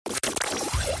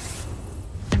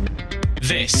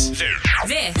This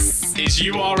is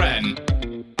URN.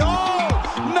 Oh,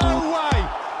 no way!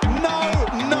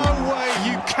 No way!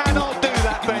 You cannot do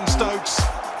that, Ben Stokes.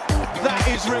 That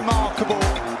is remarkable.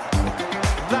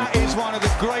 That is one of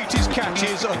the greatest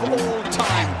catches of all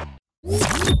time.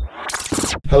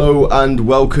 Hello and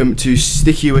welcome to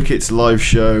Sticky Wickets live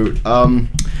show.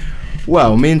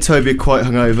 Well, me and Toby are quite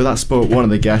hungover. That spoilt one of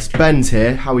the guests. Ben's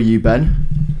here. How are you, Ben?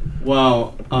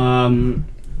 Well,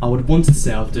 I would want to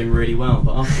say I was doing really well,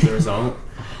 but after the result,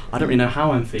 I don't really know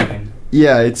how I'm feeling.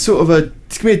 Yeah, it's going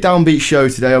to be a downbeat show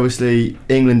today. Obviously,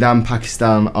 England and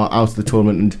Pakistan are out of the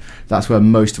tournament, and that's where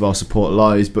most of our support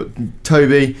lies. But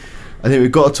Toby, I think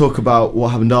we've got to talk about what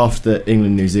happened after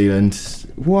England-New Zealand.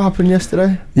 What happened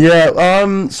yesterday?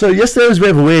 Yeah, so yesterday was a bit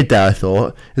of a weird day, I thought.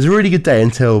 It was a really good day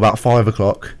until about 5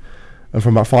 o'clock. And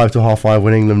from about 5 to half 5,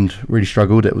 when England really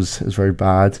struggled, it was very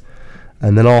bad.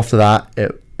 And then after that,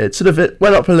 it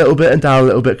went up a little bit and down a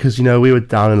little bit because, we were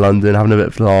down in London having a bit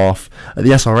of a laugh at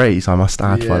the SRAs, I must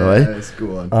add, by the way. Yeah, it's a good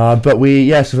one. But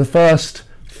so the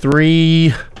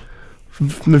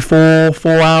first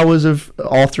 4 hours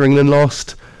after England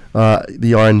lost,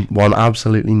 the Iron won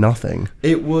absolutely nothing.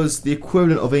 It was the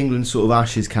equivalent of England's sort of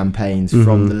Ashes campaigns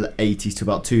from the 80s to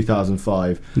about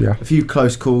 2005. Yeah. A few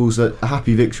close calls, a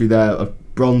happy victory there, a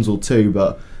bronze or two,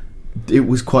 but it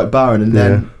was quite barren. And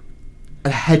then a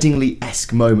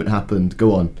Headingley-esque moment happened.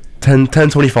 Go on.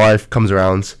 10:25 comes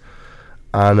around,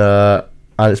 and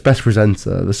its best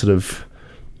presenter,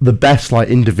 the best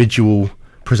individual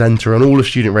presenter on all of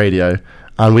student radio.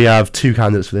 And we have two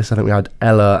candidates for this. I think we had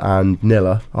Ella and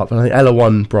Nilla up. I think Ella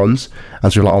won bronze.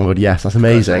 And so we were like, oh my god, yes, that's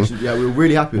amazing. Yeah, we were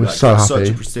really happy with that. So happy. Such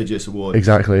a prestigious award.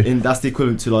 Exactly. That's the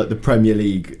equivalent to the Premier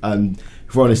League. And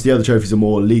if we're honest, the other trophies are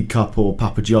more League Cup or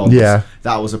Papa John's. Yeah.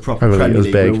 That was a proper Premier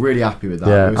League. Big. We were really happy with that.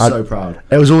 Yeah. We were so proud.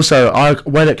 It was also,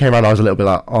 when it came around, I was a little bit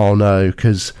like, oh no,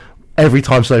 because every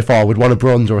time so far we'd won a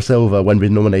bronze or a silver when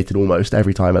we'd nominated almost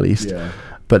every time at least. Yeah.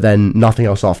 But then nothing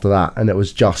else after that. And it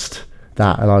was just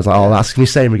that, and I was like, oh, that's going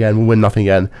to be the same again, we'll win nothing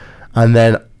again. And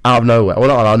then out of nowhere, well,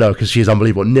 not out of nowhere, because she's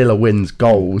unbelievable, Nilla wins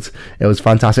gold. It was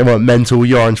fantastic. It went mental.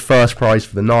 URN's first prize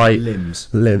for the night. Limbs,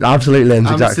 absolute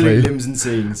limbs, exactly. Absolute limbs and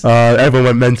scenes. Everyone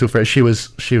went mental for it. She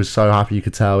was so happy, you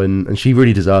could tell, and she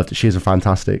really deserved it. She is a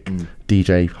fantastic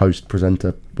DJ, host,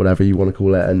 presenter, whatever you want to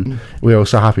call it, and we were all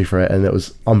so happy for it, and it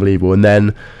was unbelievable. And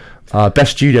then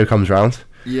Best Studio comes round.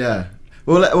 Yeah.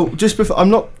 Well, just before,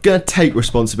 I'm not going to take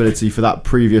responsibility for that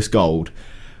previous gold,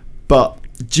 but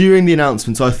during the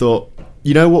announcements, I thought,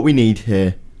 you know what we need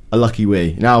here? A lucky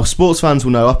wee. Now, sports fans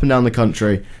will know up and down the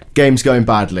country, game's going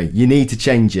badly. You need to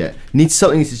change it.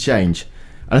 Something needs to change.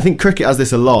 And I think cricket has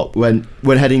this a lot. When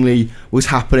Headingley was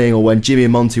happening or when Jimmy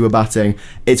and Monty were batting,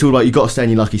 it's all like, you've got to stay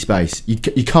in your lucky space.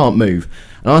 You can't move.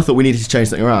 And I thought we needed to change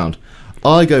something around.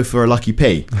 I go for a lucky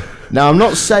P. Now, I'm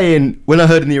not saying, when I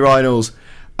heard in the urinals,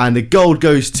 and the gold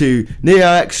goes to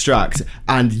Neo Extract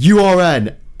and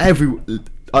URN. I'm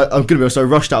going to be honest, I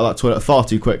rushed out of that toilet far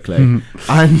too quickly.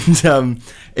 And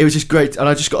it was just great. And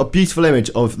I just got a beautiful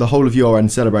image of the whole of URN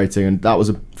celebrating. And that was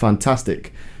a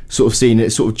fantastic sort of scene.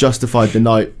 It sort of justified the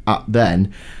night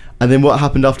then. And then what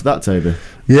happened after that, Toby?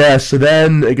 Yeah, so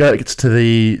then it gets to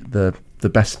the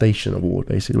Best Station Award,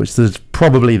 basically, which is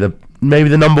probably maybe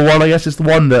the number one, I guess. It's the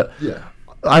one that... Yeah.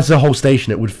 As a whole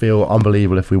station, it would feel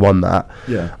unbelievable if we won that.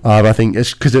 Yeah. I think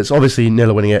it's because it's obviously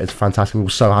Nilla winning it. It's fantastic. We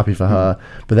were so happy for her.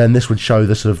 But then this would show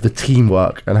the sort of the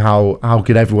teamwork and how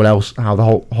good everyone else, how the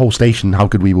whole station, how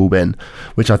good we've all been.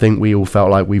 Which I think we all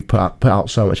felt like we've put out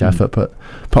so much effort, put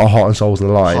our heart and souls on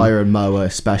the line. Hire and Moa,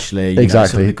 especially.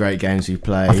 Exactly. Some of the great games we've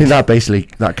played. I think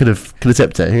that could have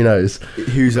tipped it. Who knows?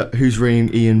 Who's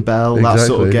ringing Ian Bell? Exactly. That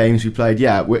sort of games we played.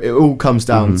 Yeah, it all comes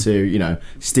down to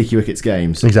Sticky Wickets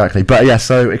games. Exactly. But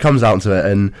yes. So it comes down to it,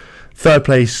 and third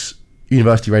place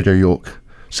University Radio York,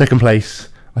 second place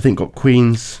I think got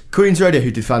Queen's Radio,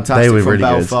 who did fantastic. They were from really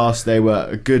Belfast. Good. They were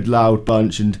a good loud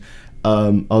bunch, and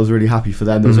I was really happy for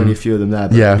them. There was only a few of them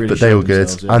there, but they were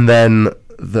good. Yeah. And then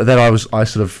I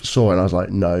sort of saw it and I was like,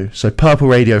 no. So Purple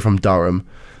Radio from Durham,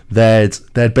 they'd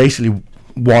basically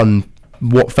won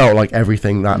what felt like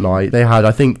everything that night. They had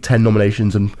I think 10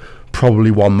 nominations and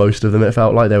probably won most of them. It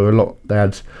felt like they were a lot. They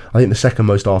had, I think, the second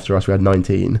most after us. We had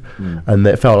 19, and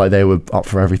it felt like they were up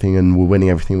for everything and were winning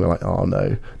everything. We're like, oh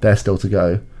no, they're still to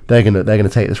go. They're gonna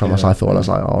take this from us. I thought, and I was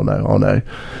like, oh no,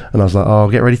 and I was like, oh,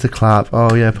 get ready to clap.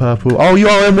 Oh yeah, Purple. Oh,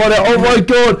 URN won it. Oh my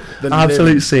god,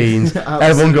 absolute scenes.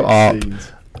 Everyone got up.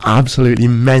 Absolutely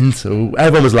mental.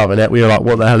 Everyone was loving it. We were like,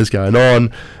 what the hell is going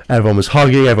on? Everyone was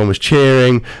hugging, everyone was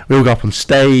cheering. We all got up on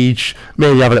stage. Me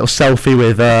and you have a little selfie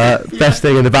with Best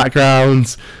Thing in the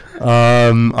background.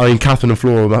 I mean, Catherine and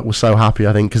Flora were so happy,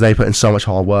 I think, because they put in so much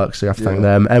hard work, so you have to thank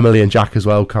them. Emily and Jack as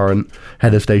well, current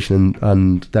head of station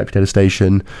and deputy head of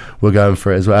station, were going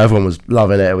for it as well. Everyone was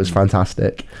loving it. It was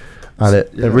fantastic. And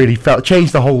it really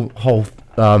changed the whole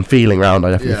feeling round,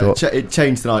 I definitely thought. It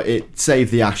changed the night. It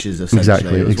saved the ashes,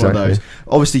 essentially. It was one of those.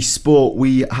 Obviously, sport,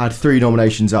 we had 3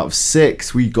 nominations out of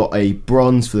 6. We got a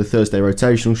bronze for the Thursday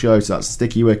rotational show, so that's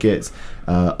Sticky Wickets,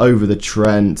 Over the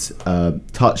Trent,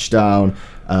 Touchdown,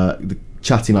 the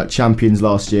Chatting Like Champions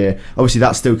last year. Obviously,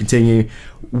 that's still continuing.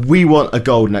 We want a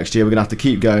gold next year. We're going to have to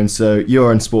keep going. So,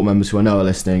 you're and sport members who I know are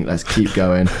listening, let's keep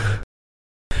going.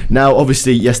 Now,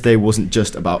 obviously, yesterday wasn't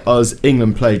just about us.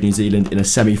 England played New Zealand in a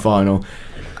semi-final,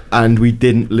 and we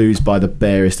didn't lose by the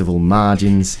barest of all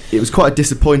margins. It was quite a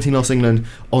disappointing loss. England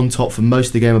on top for most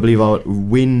of the game. I believe our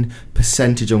win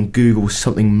percentage on Google was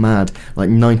something mad, like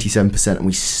 97%, and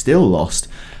we still lost.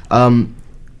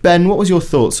 Ben, what was your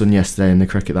thoughts on yesterday and the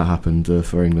cricket that happened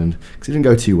for England? Because it didn't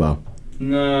go too well.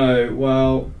 No,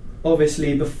 well,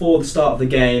 obviously, before the start of the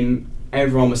game,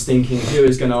 everyone was thinking who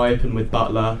is going to open with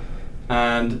Buttler.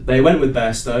 And they went with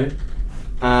Bairstow,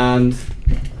 and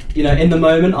in the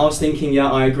moment I was thinking,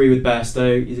 I agree with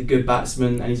Bairstow, he's a good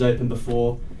batsman and he's opened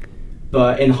before,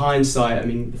 but in hindsight, I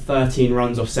mean, 13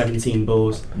 runs off 17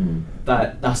 balls,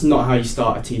 that's not how you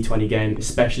start a T20 game,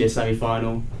 especially a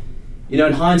semi-final.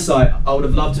 In hindsight, I would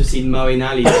have loved to have seen Moeen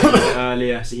Ali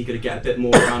earlier so he could get a bit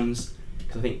more runs,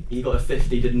 because I think he got a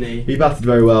 50, didn't he? He batted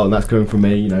very well, and that's coming from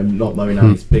me, not Moeen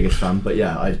Ali's biggest fan, but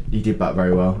he did bat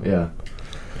very well,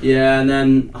 Yeah, and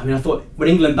then, I thought when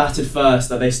England batted first,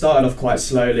 that they started off quite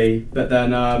slowly, but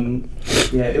then,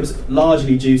 it was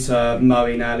largely due to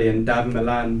Moeen Ali and Davin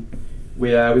Milan.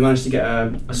 We managed to get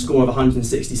a score of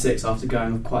 166 after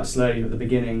going off quite slowly at the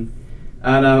beginning.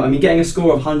 And, getting a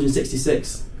score of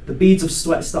 166, the beads of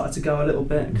sweat started to go a little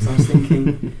bit, because I was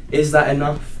thinking, is that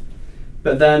enough?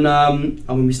 But then,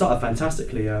 we started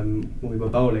fantastically when we were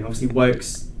bowling. Obviously,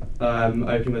 Woakes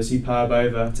opening with a superb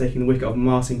over, taking the wicket of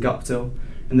Martin Guptill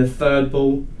in the 3rd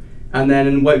ball, and then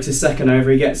in Woakes' 2nd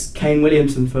over he gets Kane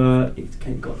Williamson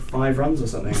he got 5 runs or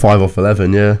something. 5 off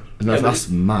 11, yeah. That's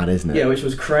mad, isn't it? Yeah, which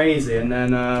was crazy. And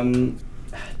then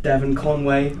Devon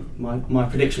Conway, my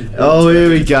prediction. Oh, here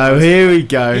we go.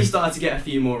 He started to get a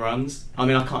few more runs. I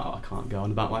can't go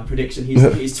on about my prediction. He's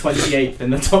 28th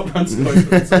in the top run scorers for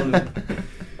the tournament.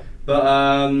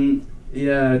 But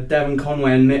Devon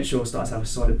Conway and Mitchell started to have a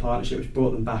solid partnership, which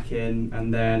brought them back in,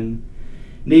 and then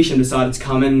Neesham decided to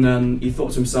come in and he thought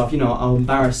to himself, I'll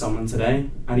embarrass someone today,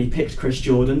 and he picked Chris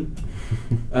Jordan,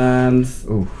 and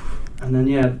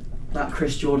then that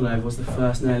Chris Jordan over was the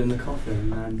first nail in the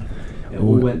coffin, and it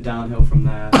all went downhill from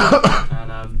there.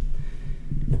 And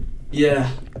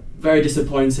very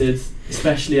disappointed,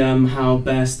 especially how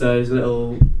Bairstow's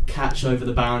little catch over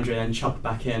the boundary and then chucked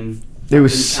back in. It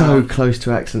was so close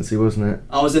to excellency, wasn't it?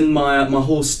 I was in my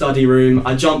whole study room.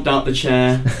 I jumped out the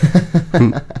chair,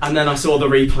 and then I saw the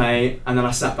replay, and then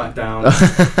I sat back down.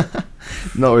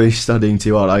 Not really studying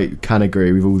too hard. I can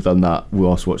agree. We've all done that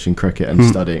whilst watching cricket and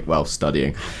studying.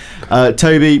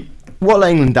 Toby, what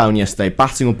let England down yesterday?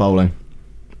 Batting or bowling?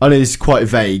 I know this is quite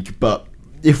vague, but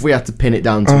if we had to pin it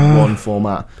down to one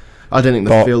format, I don't think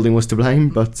the fielding was to blame.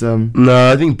 But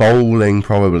no, I think bowling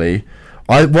probably.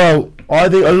 I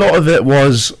think a lot of it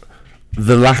was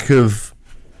the lack of,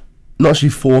 not actually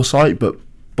foresight, but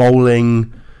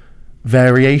bowling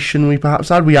variation we perhaps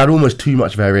had. We had almost too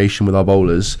much variation with our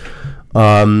bowlers,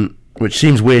 which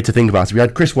seems weird to think about. We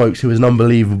had Chris Woakes, who was an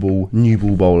unbelievable new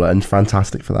ball bowler and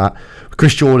fantastic for that.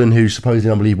 Chris Jordan, who's supposedly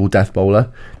an unbelievable death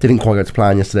bowler, didn't quite go to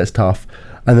plan yesterday, it's tough.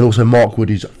 And then also Mark Wood,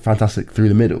 who's fantastic through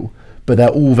the middle. But they're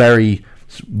all very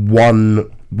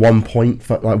one point,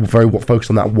 very focused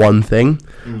on that one thing.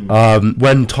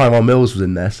 When Tyrone Mills was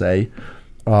in there,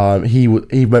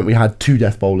 we had 2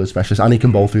 death bowlers specialists, and he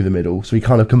can bowl through the middle, so he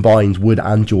kind of combines Wood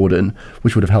and Jordan,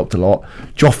 which would have helped a lot.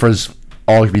 Jofra's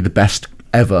arguably the best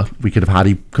ever we could have had.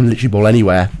 He can literally bowl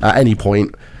anywhere at any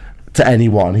point to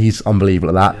anyone. He's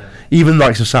unbelievable at that. Even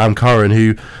likes of Sam Curran,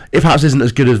 who if perhaps isn't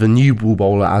as good as the new ball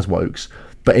bowler as Woakes,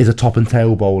 but is a top and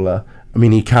tail bowler. I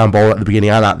mean, he can bowl at the beginning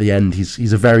and at the end.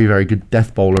 He's a very, very good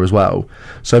death bowler as well.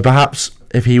 So perhaps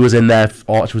if he was in there, if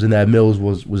Archer was in there, Mills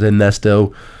was in there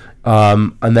still.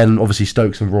 And then obviously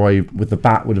Stokes and Roy with the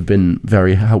bat would have been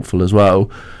very helpful as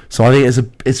well. So I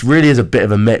think it's really is a bit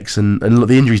of a mix, and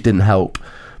the injuries didn't help.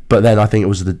 But then I think it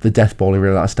was the death bowling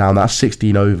really let us down. That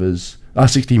 16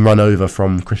 run over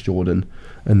from Chris Jordan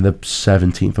in the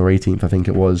 17th or 18th, I think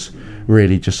it was,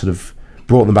 really just sort of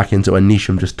brought them back into it, and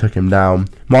Neesham just took him down.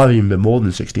 Might have even been more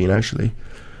than 16 actually.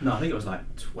 No, I think it was like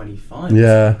 25.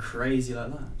 Yeah. Crazy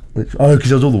like that. Because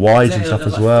there was all the wides and stuff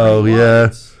as well.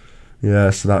 Yeah.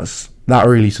 Yeah, so that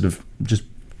really sort of just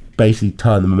basically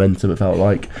turned the momentum. It felt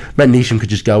like meant Neesham could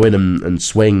just go in and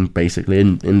swing basically,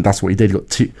 and that's what he did. He got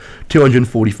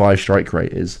 245 strike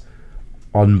rate is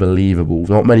unbelievable.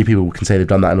 Not many people can say they've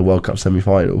done that in a World Cup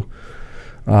semi-final,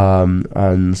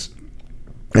 and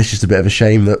it's just a bit of a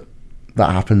shame that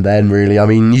happened then. Really, I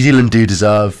mean, New Zealand do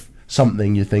deserve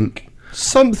something. You think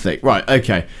something, right?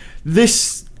 Okay,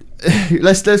 this.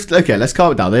 Let's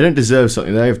calm it down. They don't deserve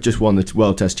something. They have just won the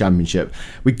World Test Championship.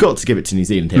 We've got to give it to New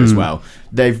Zealand here as well.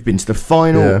 They've been to the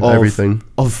final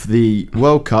of the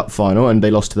World Cup final, and they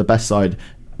lost to the best side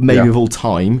maybe of all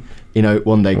time in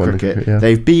one-day cricket.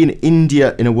 They've beaten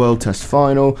India in a World Test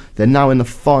final. They're now in the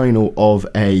final of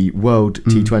a World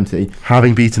T20,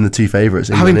 having beaten the two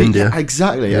favourites, England and India.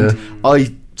 Exactly, and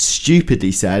I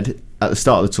stupidly said at the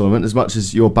start of the tournament, as much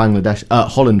as your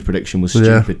Holland prediction was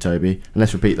stupid, Toby, and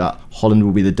let's repeat that, Holland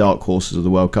will be the dark horses of the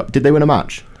World Cup. Did they win a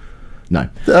match? No.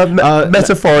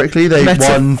 Metaphorically, they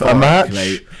won a match.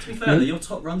 To be fair, your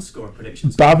top run scorer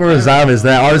predictions. Babar Azam is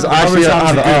there. I was actually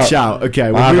a good shout.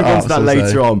 Okay, we'll move on to that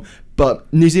later on.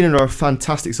 But New Zealand are a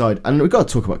fantastic side, and we've got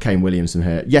to talk about Kane Williamson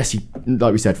here. Yes, he,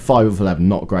 like we said, 5 of 11,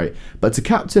 not great, but to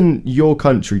captain your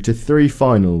country to 3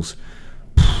 finals,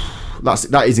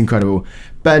 that is incredible.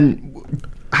 Ben,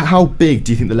 how big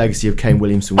do you think the legacy of Kane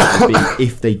Williamson will be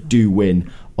if they do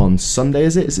win on Sunday?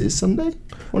 Is it Sunday?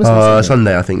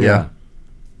 Sunday, I think. Yeah.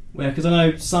 Well, because I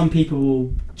know some people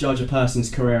will judge a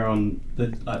person's career on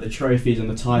the trophies and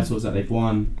the titles that they've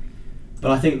won,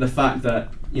 but I think the fact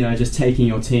that just taking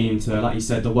your team to, like you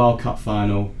said, the World Cup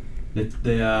final,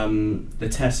 the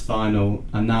Test final,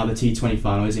 and now the T20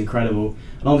 final is incredible.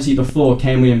 And obviously, before,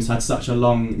 Kane Williams had such a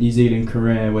long New Zealand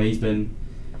career where he's been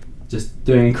just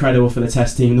doing incredible for the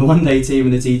Test team, the one-day team,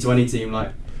 and the T20 team.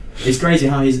 Like, it's crazy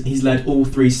how he's led all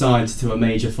 3 sides to a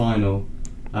major final,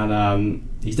 and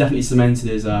he's definitely cemented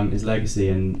his legacy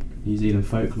in New Zealand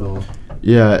folklore.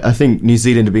 Yeah, I think New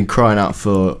Zealand have been crying out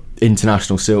for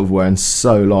international silverware in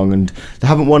so long, and they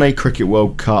haven't won a Cricket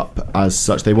World Cup as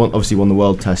such. They obviously won the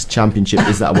World Test Championship.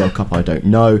 Is that a World Cup? I don't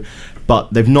know,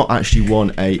 but they've not actually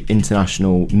won a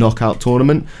international knockout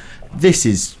tournament. This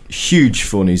is huge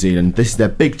for New Zealand. This is their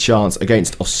big chance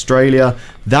against Australia.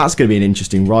 That's going to be an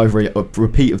interesting rivalry, a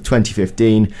repeat of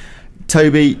 2015.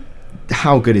 Toby,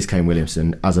 how good is Kane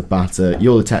Williamson as a batter?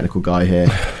 You're the technical guy here.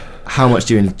 How much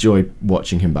do you enjoy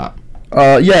watching him bat?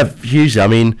 Yeah, hugely. I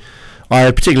mean, I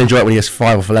particularly enjoy it when he gets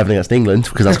 5 off 11 against England,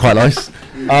 because that's quite nice.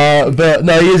 But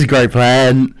no, he is a great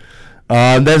player.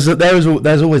 And there's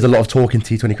always a lot of talk in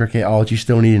T20 cricket. Oh, do you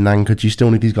still need an anchor? Do you still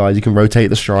need these guys who can rotate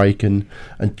the strike and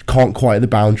can't quite the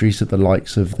boundaries that the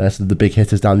likes of the big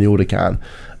hitters down the order can?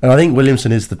 And I think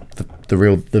Williamson is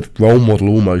the role model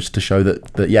almost to show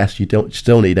that yes, you don't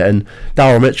still need it. And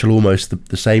Daryl Mitchell almost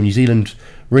the same. New Zealand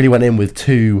really went in with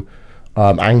 2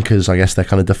 anchors, I guess they're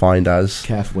kind of defined as.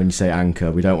 Careful when you say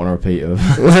anchor, we don't want to repeat of.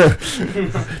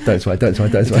 Don't swear.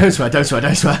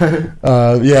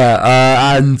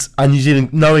 And New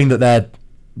Zealand, knowing that their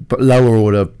lower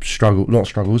order not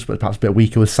struggles, but perhaps a bit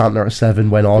weaker with Santner at 7,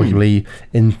 when arguably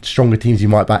in stronger teams you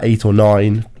might bat 8 or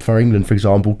 9. For England, for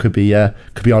example, could be our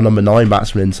number 9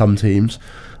 batsman in some teams.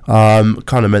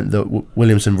 Kind of meant that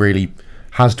Williamson really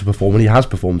has to perform, and he has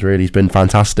performed. Really, he's been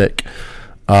fantastic.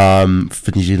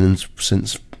 For New Zealand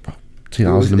since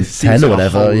 2010 or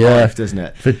whatever, life, doesn't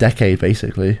it? For a decade,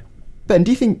 basically. Ben,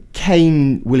 do you think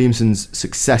Kane Williamson's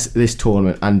success at this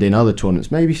tournament and in other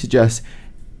tournaments maybe suggests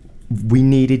we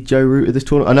needed Joe Root at this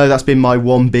tournament? I know that's been my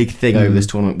one big thing over this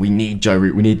tournament. We need Joe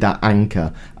Root. We need that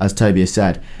anchor, as Toby has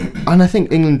said. And I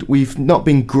think England, we've not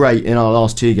been great in our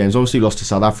last 2 games. Obviously lost to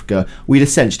South Africa. We'd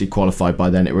essentially qualified by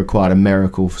then. It required a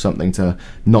miracle for something to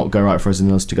not go right for us and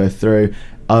us to go through.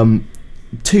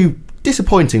 2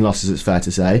 disappointing losses, it's fair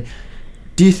to say.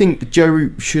 Do you think Joe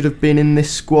Root should have been in this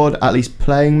squad, at least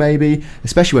playing maybe?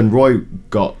 Especially when Roy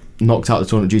got knocked out of the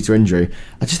tournament due to injury.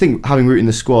 I just think having Root in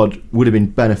the squad would have been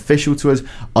beneficial to us.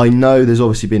 I know there's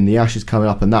obviously been the Ashes coming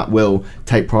up and that will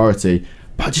take priority,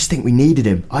 but I just think we needed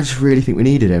him. I just really think we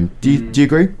needed him. Do you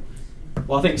agree?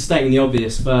 Well, I think stating the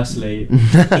obvious, firstly,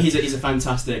 he's a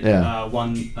fantastic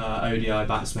ODI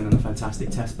batsman and a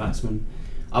fantastic Test batsman.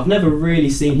 I've never really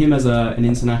seen him as an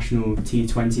international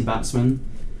T20 batsman,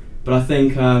 but I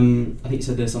think you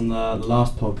said this on the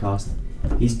last podcast.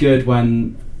 He's good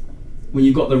when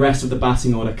you've got the rest of the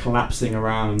batting order collapsing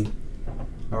around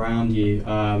you.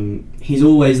 He's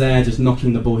always there, just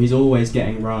knocking the ball. He's always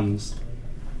getting runs.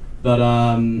 But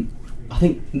I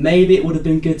think maybe it would have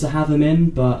been good to have him in.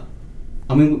 But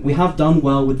I mean, we have done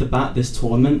well with the bat this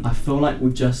tournament. I feel like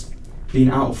we've just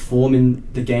been out of form in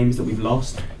the games that we've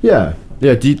lost. Yeah.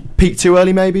 Do you peak too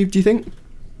early, maybe, do you think?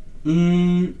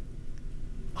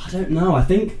 I don't know. I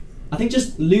think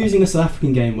just losing the South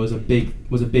African game was a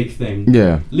big thing.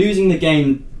 Yeah. Losing the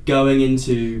game going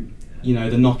into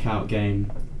the knockout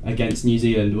game against New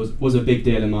Zealand was a big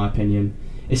deal in my opinion,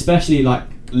 especially like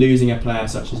losing a player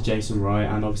such as Jason Wright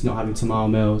and obviously not having Tamar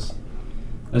Mills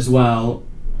as well.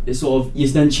 It's sort of, you're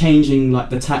then changing like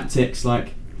the tactics.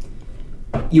 Like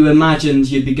you imagined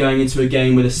you'd be going into a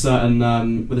game with a certain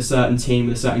team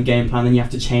with a certain game plan, then you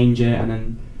have to change it, and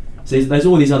then so there's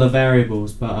all these other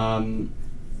variables. But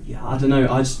yeah, I don't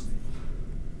know.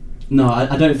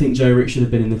 I don't think Joe Root should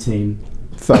have been in the team.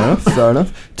 Fair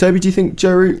enough. Toby, do you think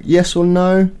Joe Root, yes or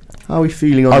no? How are we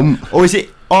feeling on? Or is it,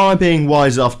 am I being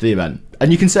wise after the event?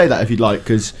 And you can say that if you'd like,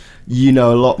 because you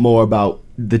know a lot more about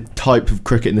the type of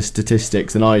cricket and the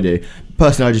statistics than I do.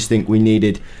 Personally, I just think we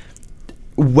needed,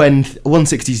 when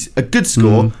 160's a good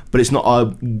score, but it's not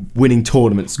a winning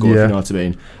tournament score, if you know what I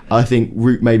mean. I think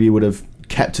Root maybe would have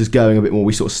kept us going a bit more.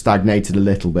 We sort of stagnated a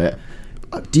little bit.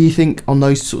 Do you think on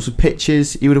those sorts of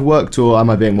pitches he would have worked, or am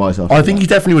I being wise after I think he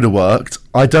definitely would have worked.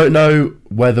 I don't know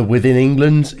whether within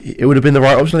England it would have been the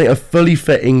right option. I think a fully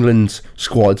fit England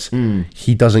squad,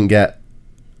 he doesn't get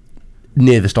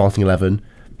near the starting 11.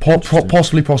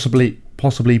 Possibly probably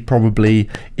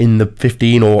in the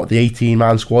 15 or the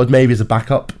 18-man squad, maybe as a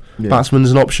backup batsman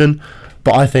as an option.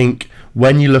 But I think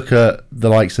when you look at the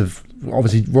likes of,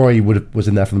 obviously Roy was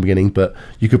in there from the beginning, but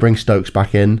you could bring Stokes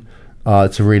back in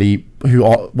to really,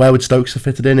 where would Stokes have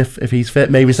fitted in if he's fit?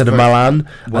 Maybe instead of Malan,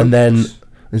 and then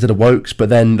instead of Wokes, but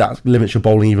then that limits your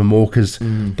bowling even more because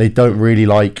they don't really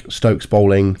like Stokes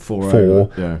bowling four,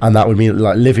 and that would mean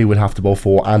like Livy would have to bowl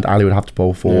 4 and Ali would have to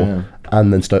bowl 4,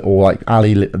 and then or like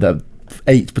Ali the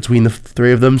 8 between the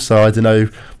three of them. So I don't know,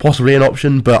 possibly an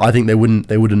option, but I think they wouldn't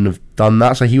have done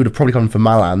that. So he would have probably come for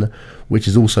Malan, which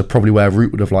is also probably where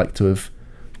Root would have liked to have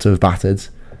batted.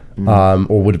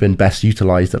 Or would have been best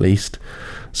utilised at least.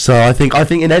 So I think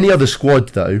in any other squad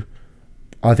though,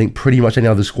 I think pretty much any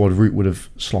other squad Root would have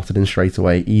slotted in straight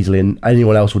away easily, and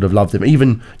anyone else would have loved him.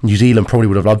 Even New Zealand probably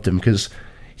would have loved him because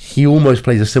he almost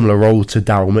plays a similar role to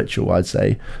Daryl Mitchell, I'd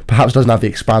say. Perhaps doesn't have the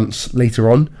expanse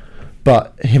later on,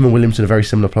 but him and Williamson are very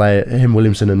similar player. Him,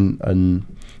 Williamson and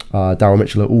Daryl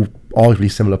Mitchell are all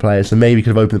arguably similar players, so maybe could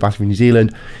have opened the batting for New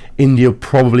Zealand. India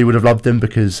probably would have loved him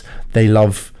because they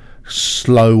love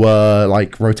slower,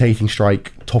 like rotating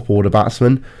strike top order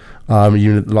batsmen.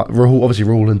 Like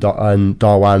Rahul and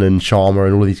Darwan and Sharma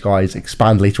and all of these guys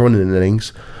expand later on in the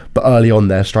innings, but early on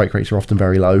their strike rates are often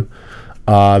very low.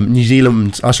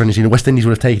 West Indies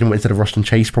would have taken him instead of Ruston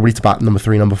Chase probably to bat number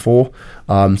 3, number 4,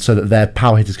 so that their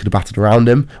power hitters could have batted around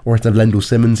him, or instead of Lendl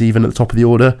Simmons even at the top of the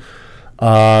order.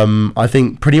 I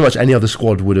think pretty much any other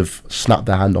squad would have snapped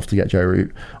their hand off to get Joe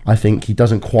Root. I think he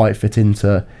doesn't quite fit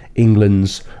into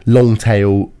England's long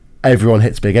tail, everyone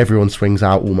hits big, everyone swings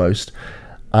out almost.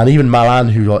 And even Malan,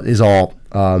 who is our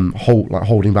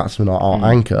holding batsman, our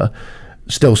anchor,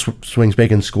 still swings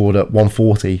big and scored at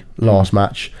 140 last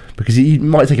match, because he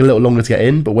might take a little longer to get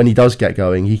in, but when he does get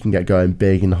going, he can get going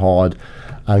big and hard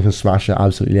and can smash it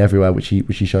absolutely everywhere, which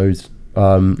he showed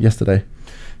yesterday.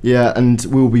 Yeah, and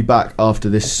we'll be back after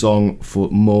this song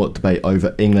for more debate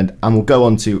over England, and we'll go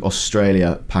on to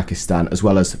Australia, Pakistan, as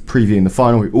well as previewing the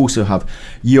final. We also have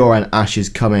URN Ashes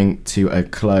coming to a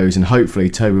close, and hopefully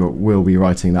Toby will be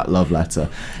writing that love letter.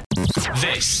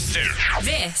 This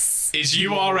is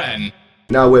URN.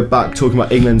 Now we're back talking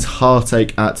about England's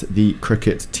heartache at the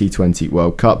Cricket T20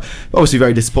 World Cup. Obviously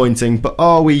very disappointing, but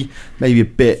are we maybe a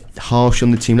bit harsh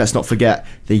on the team? Let's not forget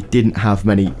they didn't have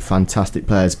many fantastic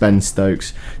players. Ben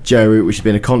Stokes, Joe Root, which has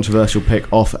been a controversial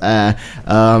pick off air,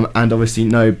 and obviously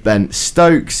no Ben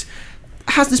Stokes.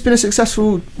 Has this been a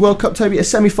successful World Cup, Toby? A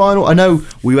semi-final? I know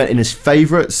we went in as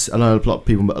favourites. I know a lot of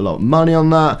people put a lot of money on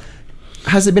that.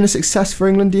 Has it been a success for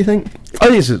England, do you think? I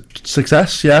think it's a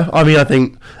success, yeah. I mean, I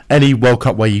think any World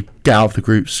Cup where you get out of the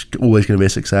groups always going to be a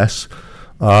success,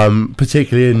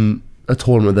 particularly in a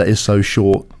tournament that is so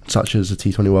short, such as the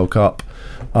T20 World Cup,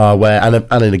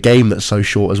 and in a game that's so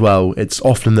short as well. It's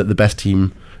often that the best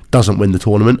team doesn't win the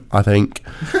tournament, I think.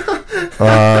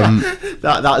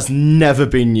 That's never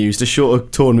been used. A shorter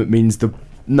tournament means the...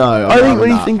 No, I think when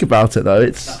you think about it, though,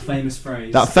 it's that famous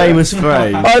phrase. I think it's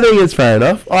fair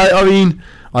enough. I mean,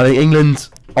 I think England,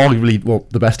 arguably,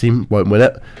 the best team won't win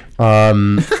it.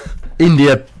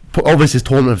 India, obviously, this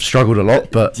tournament have struggled a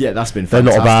lot, but yeah, that's been they're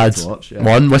not a bad to watch, yeah.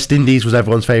 one. West Indies was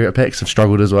everyone's favourite picks, have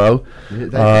struggled as well.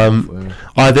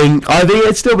 I think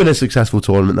it's still been a successful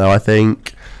tournament, though. I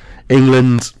think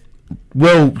England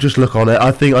will just look on it.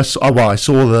 I think I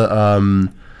saw that.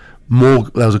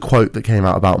 There was a quote that came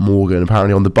out about Morgan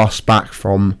apparently on the bus back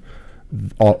from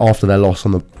after their loss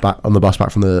on the bus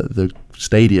back from the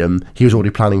Stadium, he was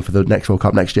already planning for the next World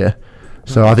Cup next year.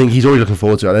 So I think he's already looking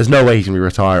forward to it. There's no way he's going to be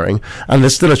retiring. And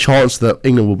there's still a chance that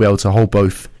England will be able to hold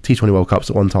both T20 World Cups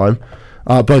at one time.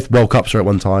 Both World Cups are at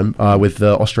one time, with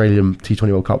the Australian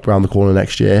T20 World Cup around the corner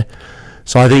next year.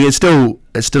 So I think it's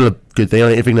still a good thing. I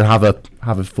think if England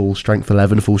have a full strength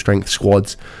 11, full strength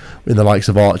squads, with the likes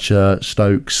of Archer,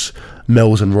 Stokes,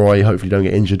 Mills and Roy, hopefully don't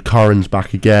get injured. Curran's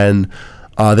back again.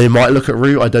 They might look at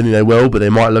Root. I don't think they will, but they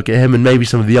might look at him, and maybe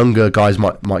some of the younger guys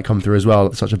might come through as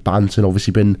well. Such as Banton,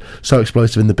 obviously been so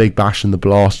explosive in the Big Bash and the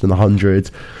Blast and the 100.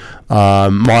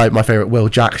 My favourite, Will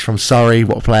Jacks from Surrey.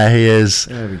 What a player he is.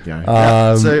 There we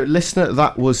go. So, listener,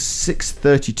 that was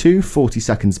 6:32, 40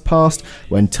 seconds past,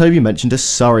 when Toby mentioned a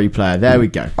Surrey player. There we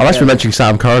go. I've actually been mentioning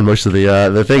Sam Curran most of the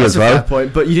thing That's as well. That's a fair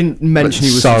point, but you didn't mention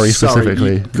he was Surrey from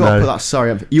specifically. You've got to put that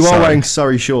Surrey up. You are wearing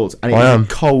Surrey shorts, and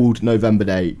it's a cold November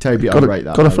day. Toby, I'll rate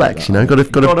that. Got to flex, you know. Got to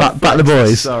back the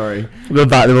boys. Sorry. Got to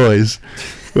back the boys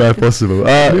where possible.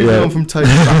 Moving on from Toby's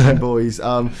backing boys,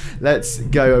 let's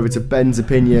go over to Ben's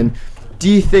opinion. Do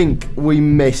you think we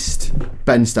missed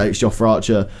Ben Stokes, Jofra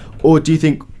Archer, or do you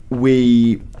think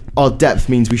our depth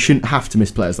means we shouldn't have to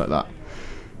miss players like that?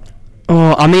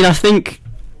 Oh, I mean, I think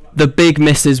the big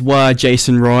misses were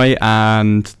Jason Roy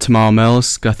and Tamar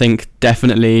Mills. I think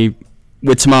definitely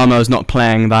with Tamar Mills not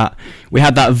playing, that we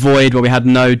had that void where we had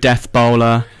no death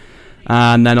bowler,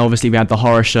 and then obviously we had the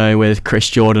horror show with Chris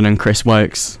Jordan and Chris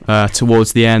Wokes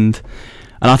towards the end.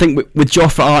 And I think with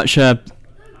Jofra Archer,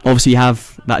 obviously you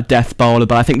have that death bowler,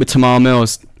 but I think with Tamar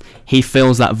Mills, he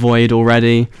fills that void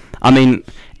already. I mean,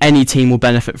 any team will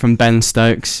benefit from Ben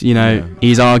Stokes. You know,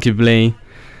 he's arguably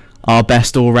our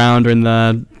best all-rounder in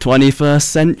the 21st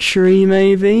century,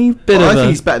 maybe. I think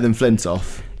he's better than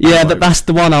Flintoff. Yeah, that's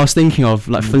the one I was thinking of,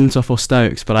 like Flintoff or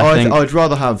Stokes. But I think I'd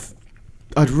rather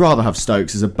have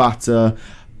Stokes as a batter.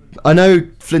 I know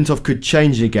Flintoff could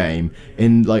change the game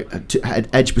in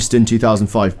at Edgbaston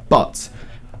 2005, but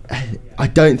I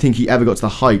don't think he ever got to the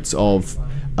heights of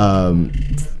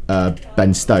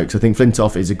Ben Stokes. I think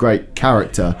Flintoff is a great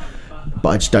character, but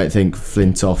I just don't think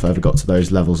Flintoff ever got to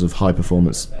those levels of high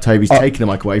performance. Toby's taking the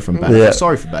mic away from Ben. Yeah. I'm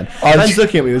sorry for Ben. Ben's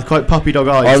looking at me with quite puppy dog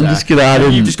eyes. I'm just going to add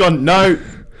in... You've just gone, no.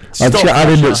 I'm just going to add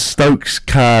in that Stokes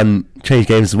can change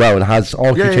games as well, and has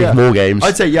arguably changed more games.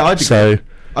 I'd say, I'd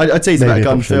say he's a better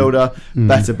gun fielder,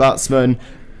 better batsman.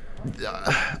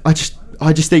 I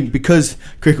just think because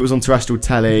cricket was on terrestrial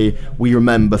telly, we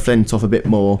remember Flintoff a bit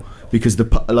more, because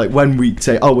when we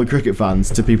say, oh, we're cricket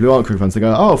fans, to people who aren't cricket fans, they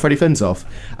go, oh, Freddie Flintoff,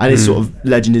 and his sort of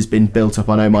legend has been built up.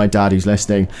 I know my dad, who's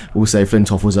listening, will say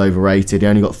Flintoff was overrated. He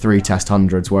only got 3 Test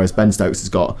hundreds, whereas Ben Stokes has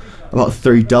got about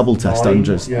 3 double Test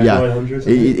hundreds.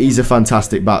 He's a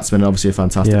fantastic batsman and obviously a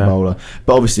fantastic bowler,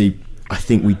 but obviously I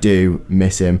think we do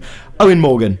miss him. Owen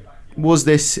Morgan, was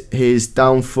this his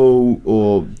downfall,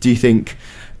 or do you think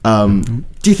you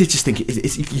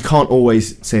can't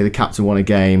always say the captain won a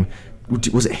game?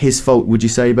 Was it his fault, would you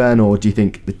say, Ben, or do you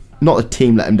think not the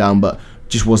team let him down, but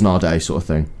just wasn't our day, sort of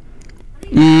thing?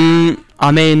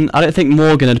 I mean, I don't think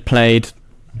Morgan had played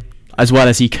as well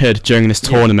as he could during this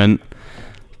tournament,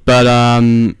 but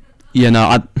I'm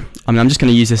just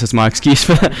going to use this as my excuse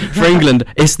for England.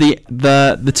 It's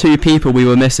the two people we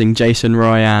were missing, Jason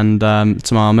Roy and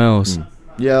Tamar Mills.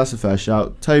 Yeah, that's a fair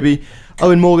shout. Toby,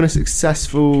 Owen Morgan, a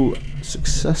successful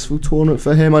tournament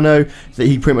for him. I know that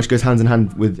he pretty much goes hand in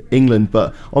hand with England,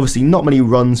 but obviously not many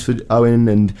runs for Owen,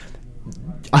 and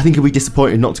I think he'll be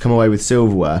disappointed not to come away with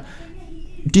silverware.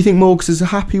 Do you think Morgs is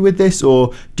happy with this,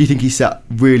 or do you think he set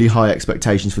really high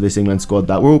expectations for this England squad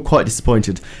that we're all quite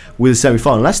disappointed with the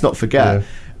semi-final? Let's not forget,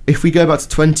 if we go back to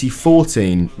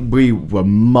 2014, we were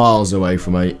miles away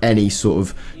from any sort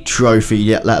of trophy,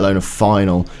 yet let alone a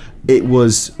final.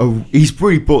 He's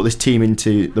really brought this team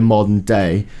into the modern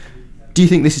day. Do you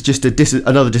think this is just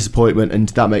another disappointment, and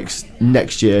that makes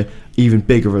next year even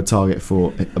bigger of a target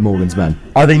for Morgan's men?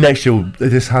 I think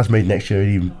this has made next year an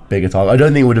even bigger target. I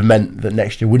don't think it would have meant that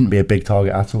next year wouldn't be a big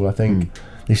target at all. I think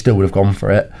they still would have gone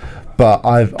for it. But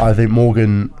I think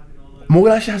Morgan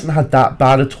actually hasn't had that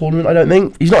bad a tournament. I don't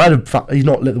think he's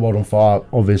not lit the world on fire.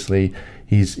 Obviously,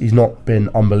 he's not been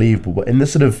unbelievable. But in the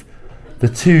sort of the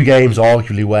 2 games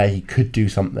arguably where he could do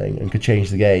something and could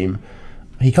change the game,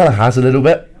 he kind of has a little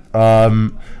bit.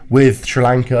 With Sri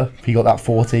Lanka, he got that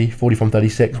 40 from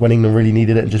 36 when England really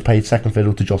needed it, and just played second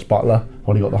fiddle to Jos Buttler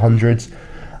when he got the 100s.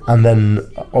 And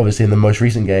then obviously in the most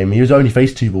recent game, he was only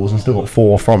faced 2 balls and still got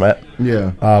 4 from it.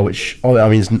 Which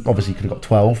obviously could have got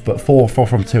 12, but 4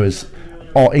 from 2 is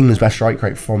England's best strike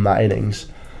rate from that innings.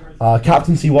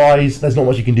 Captaincy wise, there's not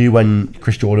much you can do when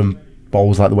Chris Jordan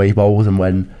bowls like the way he bowls, and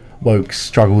when Woakes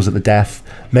struggles at the death.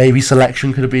 Maybe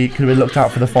selection could have been looked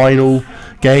at for the final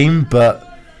game,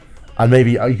 and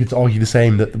maybe you could argue the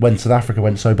same, that when South Africa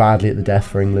went so badly at the death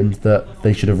for England, that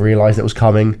they should have realised it was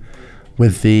coming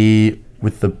with the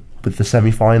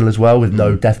semi-final as well, with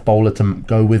no death bowler to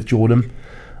go with Jordan,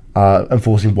 and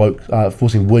forcing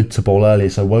Wood to bowl earlier,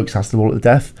 so Woakes has to bowl at the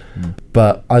death.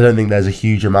 But I don't think there's a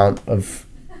huge amount of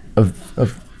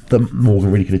that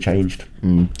Morgan really could have changed.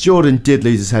 Jordan did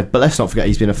lose his head, but let's not forget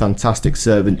he's been a fantastic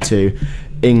servant to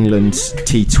England's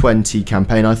T20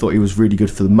 campaign. I thought he was really good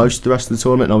for most of the rest of the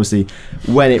tournament, and obviously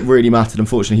when it really mattered,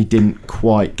 unfortunately he didn't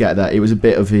quite get that. It was a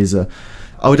bit of his I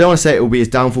don't want to say it will be his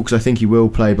downfall, because I think he will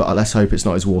play, but let's hope it's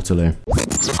not his Waterloo.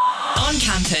 On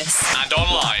campus and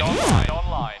online.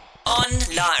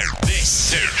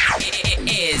 This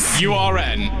is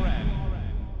URN.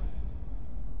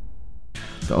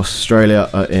 Australia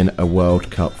are in a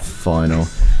World Cup final.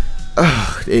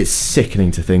 It's sickening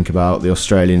to think about the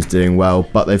Australians doing well,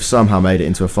 but they've somehow made it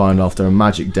into a final after a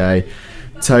magic day.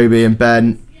 Toby and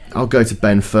Ben, I'll go to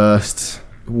Ben first.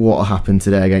 What happened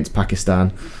today against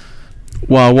Pakistan?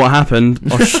 Well, what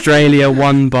happened? Australia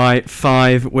won by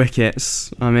 5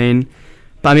 wickets. Pakistan,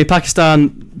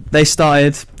 they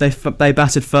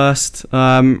batted first.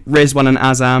 Rizwan and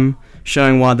Azam,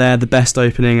 showing why they're the best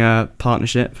opening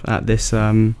partnership at this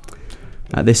year's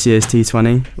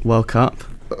T20 World Cup.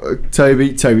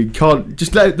 Toby, can't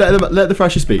just let the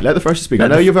fresher speak. Let the fresher speak. I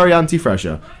know you're very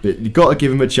anti-fresher, but you've got to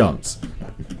give him a chance.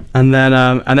 And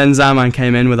then Zaman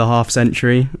came in with a half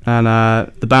century, and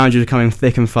the boundaries were coming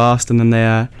thick and fast. And then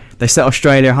they set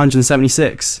Australia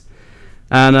 176.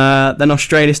 And then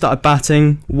Australia started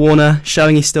batting. Warner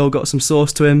showing he's still got some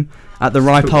sauce to him at the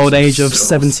ripe old age of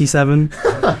 77.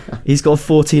 He's got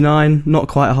 49, not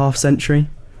quite a half century.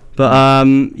 But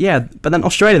but then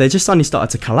Australia, they just suddenly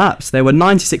started to collapse. They were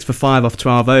 96 for 5 off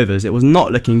 12 overs. It was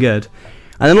not looking good.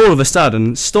 And then all of a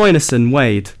sudden, Stoinis and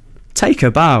Wade take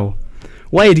a bow.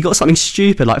 Wade, he got something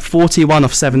stupid like 41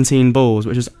 off 17 balls,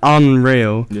 which was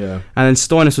unreal. Yeah. And then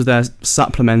Stoinis was there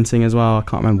supplementing as well. I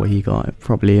can't remember what he got.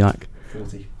 Probably like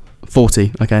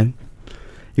 40, okay.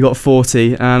 He got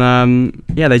 40, and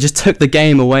they just took the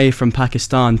game away from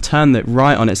Pakistan, turned it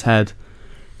right on its head,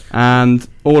 and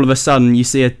all of a sudden you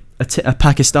see a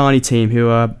Pakistani team who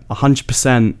are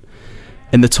 100%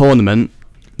 in the tournament.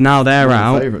 Now they're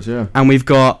out, favourites, yeah. And we've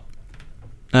got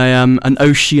an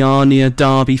Oceania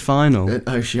Derby final. An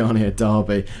Oceania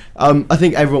Derby. I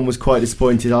think everyone was quite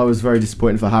disappointed. I was very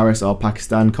disappointed for Harris, our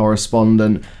Pakistan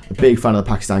correspondent, a big fan of the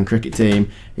Pakistan cricket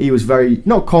team. He was very,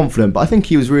 not confident, but I think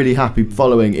he was really happy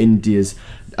following India's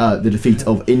the defeat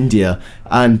of India,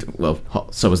 and well,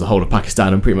 so was the whole of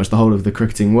Pakistan and pretty much the whole of the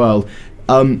cricketing world.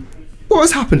 What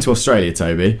has happened to Australia,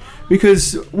 Toby?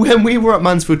 Because when we were at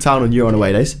Mansfield Town on Euro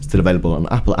Away Days, still available on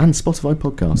Apple and Spotify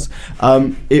podcasts,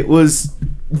 it was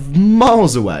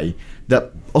miles away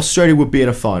that Australia would be in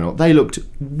a final. They looked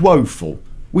woeful.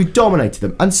 We dominated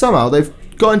them, and somehow they've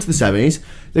got into the semis,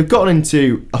 they've gotten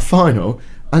into a final,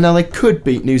 and now they could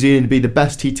beat New Zealand to be the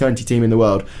best T20 team in the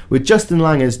world. With Justin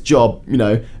Langer's job,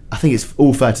 I think it's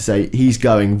all fair to say he's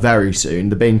going very soon.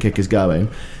 The bin kicker's going,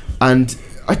 and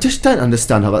I just don't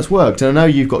understand how that's worked. And I know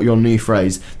you've got your new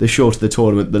phrase, the shorter the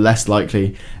tournament, the less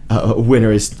likely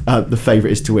winner is, the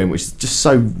favourite is to win, which just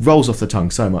so rolls off the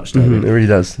tongue so much, David. Mm-hmm, it really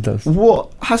does. It does.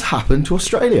 What has happened to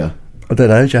Australia? I don't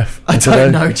know, Jeff. I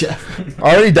don't know, Jeff.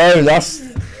 I really don't.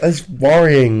 That's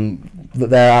worrying that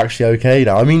they're actually okay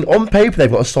now. I mean, on paper they've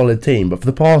got a solid team, but for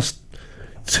the past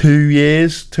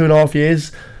 2.5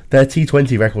 years, their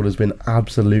T20 record has been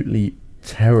absolutely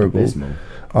terrible. Abysmal.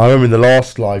 I remember in the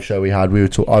last live show we had,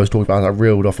 I was talking about, I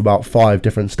reeled off about 5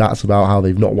 different stats about how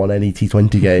they've not won any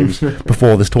T20 games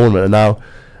before this tournament, and now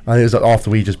I think it was like after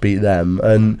we just beat them.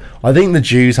 And I think the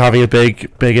Jews having a big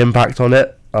impact on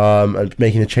it, and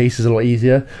making the chases a lot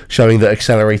easier, showing that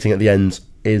accelerating at the end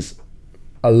is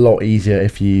a lot easier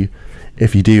if you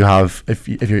have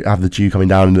the Jew coming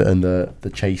down and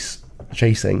the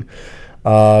chasing.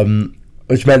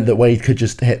 Which meant that Wade could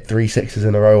just hit 3 sixes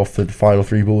in a row off the final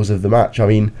 3 balls of the match. I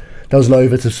mean, there was an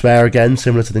over to spare again,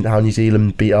 similar to how New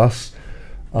Zealand beat us.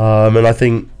 And I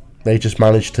think they just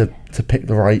managed to pick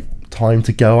the right time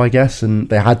to go, I guess, and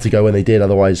they had to go when they did,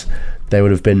 otherwise they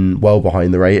would have been well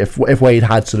behind the rate. If Wade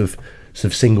had sort of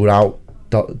singled out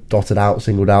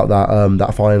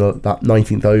that final, that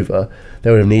 19th over,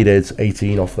 they would have needed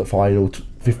 18 off the final,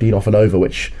 15 off and over,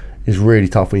 which is really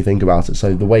tough when you think about it.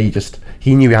 So the way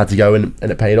he knew he had to go and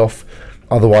it paid off.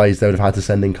 Otherwise they would have had to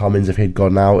send in Cummins if he'd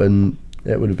gone out, and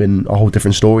it would have been a whole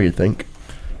different story, I think.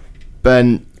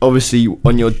 Ben, obviously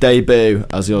on your debut,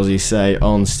 as the Aussies say,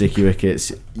 on Sticky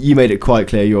Wickets, you made it quite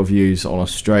clear your views on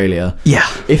Australia. Yeah.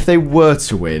 If they were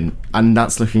to win, and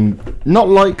that's looking not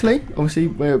likely, obviously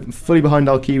we're fully behind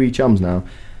our Kiwi chums now.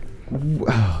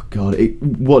 Oh God,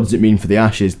 what does it mean for the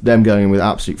Ashes? Them going in with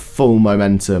absolute full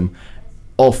momentum.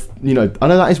 Off, I know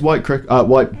that is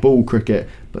white ball cricket,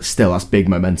 but still that's big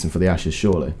momentum for the Ashes,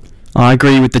 surely. I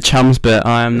agree with the chums bit.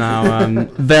 I am now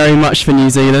very much for New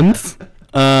Zealand.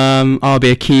 I'll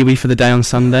be a Kiwi for the day on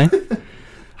Sunday.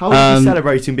 How are you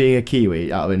celebrating being a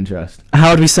Kiwi, out of interest?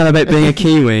 How do we celebrate being a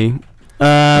Kiwi?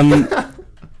 I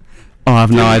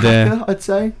have no idea. Haka, I'd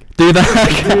say. Do the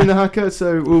haka. Doing the haka,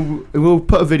 so we'll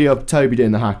put a video of Toby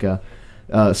doing the haka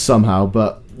somehow,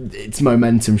 but it's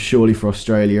momentum surely for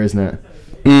Australia, isn't it?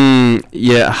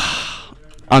 Yeah.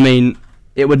 I mean,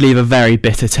 it would leave a very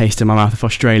bitter taste in my mouth if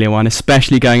Australia won,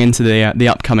 especially going into the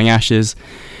upcoming Ashes.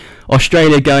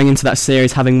 Australia going into that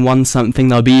series having won something,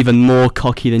 they'll be even more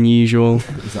cocky than usual.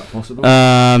 Is that possible?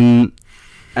 And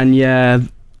yeah,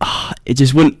 it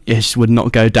just would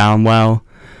not go down well.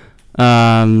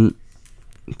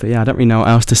 But yeah, I don't really know what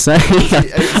else to say.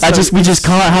 We just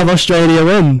can't have Australia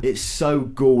win. It's so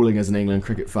galling as an England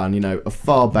cricket fan. A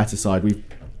far better side. We've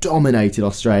dominated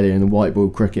Australia in the white ball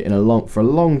cricket for a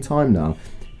long time now,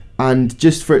 and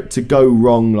just for it to go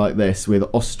wrong like this with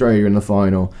Australia in the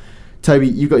final. Toby,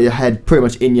 you've got your head pretty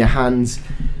much in your hands.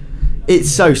 It's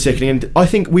so sickening, and I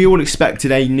think we all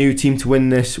expected a new team to win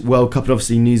this World Cup, and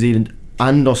obviously New Zealand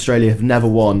and Australia have never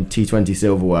won T20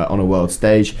 silverware on a world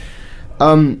stage.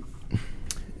 New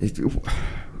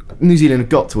Zealand have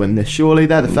got to win this, surely.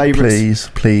 They're the favourites.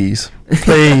 Please.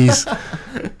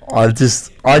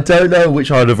 I don't know which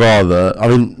I'd have rather. I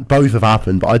mean, both have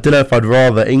happened, but I don't know if I'd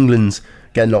rather England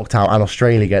get knocked out and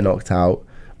Australia get knocked out,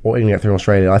 or England get through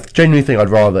Australia. I genuinely think I'd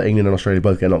rather England and Australia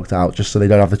both get knocked out, just so they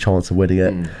don't have the chance of winning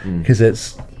it. Because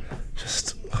it's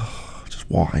just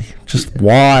why? Just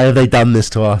why have they done this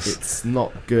to us? It's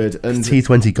not good. And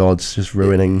T20 gods just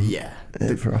ruining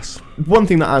it for us. One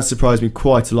thing that has surprised me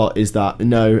quite a lot is that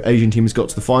no Asian team has got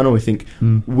to the final. I think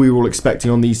we were all expecting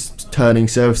on these turning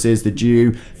surfaces, the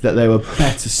dew, that they were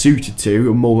better suited to,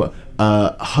 a more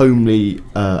homely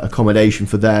accommodation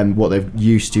for them, what they're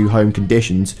used to, home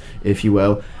conditions, if you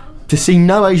will. To see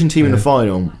no Asian team in the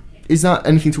final, is that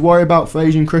anything to worry about for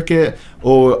Asian cricket,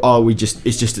 or are we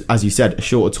it's just, as you said, a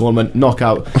shorter tournament,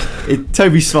 knockout?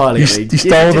 Toby's smiling at me. You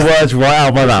stole the words right out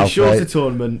of my mouth. It's a shorter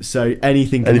tournament, so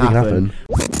anything can happen.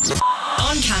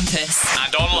 On campus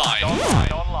and online.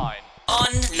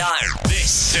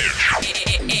 This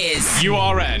is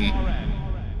URN.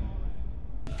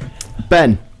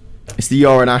 Ben, it's the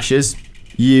URN Ashes.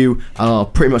 You are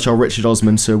pretty much our Richard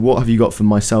Osman, so what have you got for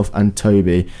myself and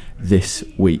Toby this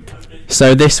week?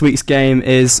 So this week's game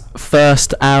is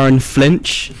first Aaron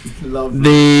Flinch.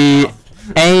 The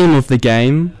aim of the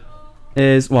game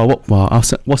is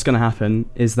what's going to happen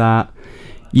is that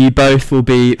you both will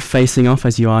be facing off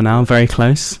as you are now, very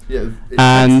close. Yeah,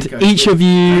 and each of you.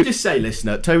 Can I just say,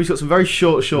 listener, Toby's got some very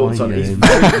short shorts on. He's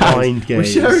mind games. We're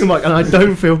sharing a mic, and I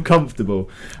don't feel comfortable.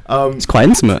 It's quite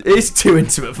intimate. It's too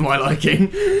intimate for my liking.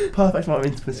 Perfect amount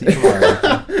of intimacy for my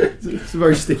liking. It's a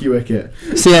very sticky wicket.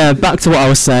 So yeah, back to what I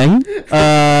was saying.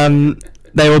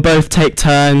 They will both take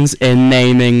turns in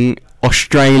naming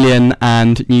Australian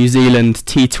and New Zealand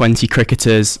T20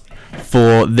 cricketers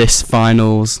for this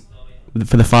finals.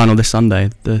 For the final this Sunday,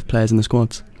 the players in the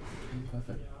squads.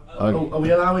 Are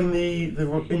we allowing the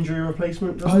injury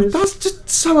replacement? That's just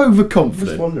so overconfident. I'm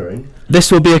just wondering.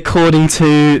 This will be according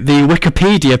to the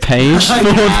Wikipedia page for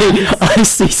the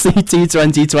ICC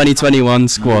T20 2021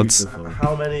 squads.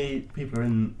 How many people are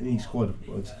in each squad?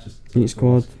 Each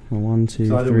squad? 1, 2,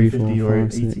 3, 4,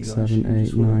 5, 6, 7,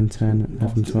 8, 9, 10,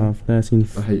 11, 12, 13.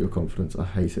 I hate your confidence. I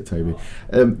hate it, Toby.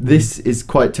 This is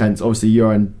quite tense. Obviously,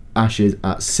 you're in Ashes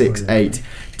at 6-8.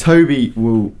 Toby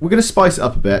we're going to spice it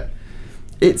up a bit.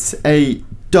 It's a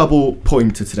double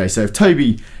pointer today. So if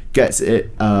Toby gets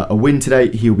it a win today,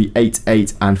 he'll be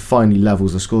 8-8 and finally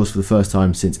levels the scores for the first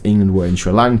time since England were in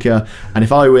Sri Lanka. And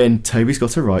if I win, Toby's got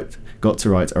to write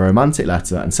a romantic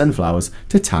letter and send flowers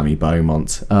to Tammy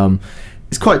Beaumont.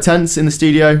 It's quite tense in the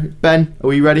studio. Ben, are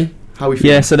we ready? How are we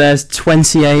feeling? Yeah, so there's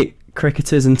 28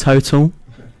 cricketers in total.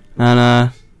 And I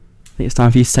think it's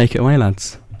time for you to take it away,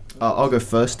 lads. I'll go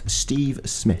first. Steve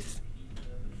Smith.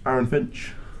 Aaron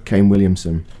Finch. Kane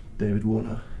Williamson. David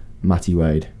Warner. Matty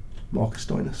Wade. Marcus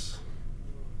Stoinis.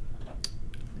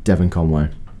 Devon Conway.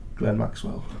 Glenn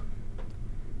Maxwell.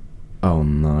 Oh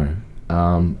no.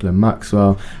 Glenn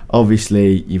Maxwell.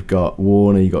 Obviously, you've got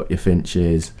Warner, you've got your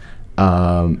Finches.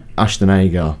 Ashton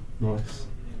Agar. Nice.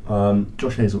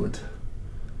 Josh Hazlewood.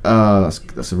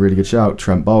 That's a really good shout.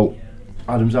 Trent Bolt.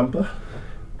 Adam Zampa.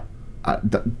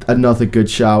 Another good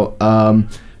shout. I'm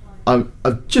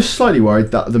just slightly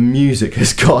worried that the music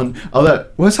has gone.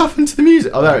 What's happened to the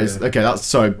music? Oh, there it is. Okay, that's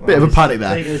sorry. Bit of a panic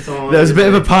there. There's a bit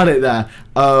of a panic there.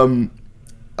 I'm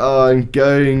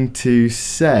going to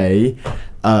say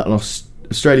an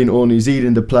Australian or New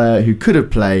Zealander player who could have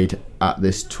played at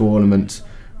this tournament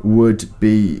would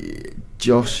be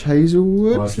Josh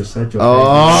Hazelwood. I just said Josh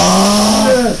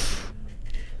Hazelwood.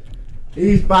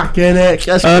 He's back in it.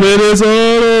 And it is all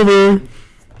over.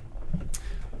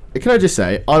 Can I just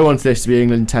say, I wanted this to be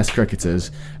England Test cricketers,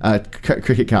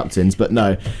 cricket captains, but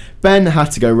no. Ben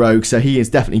had to go rogue, so he is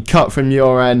definitely cut from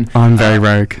your end. I'm very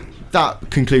rogue.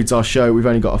 That concludes our show. We've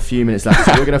only got a few minutes left,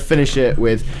 so we're going to finish it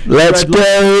with... Let's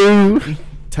go!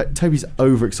 Toby's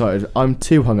overexcited. I'm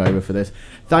too hungover for this.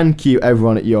 Thank you,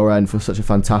 everyone at your end, for such a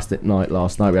fantastic night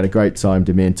last night. We had a great time,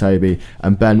 did me and Toby.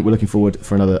 And Ben, we're looking forward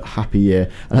for another happy year.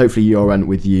 And hopefully your end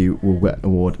with you will get an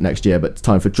award next year. But it's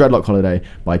time for Dreadlock Holiday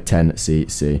by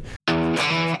 10cc.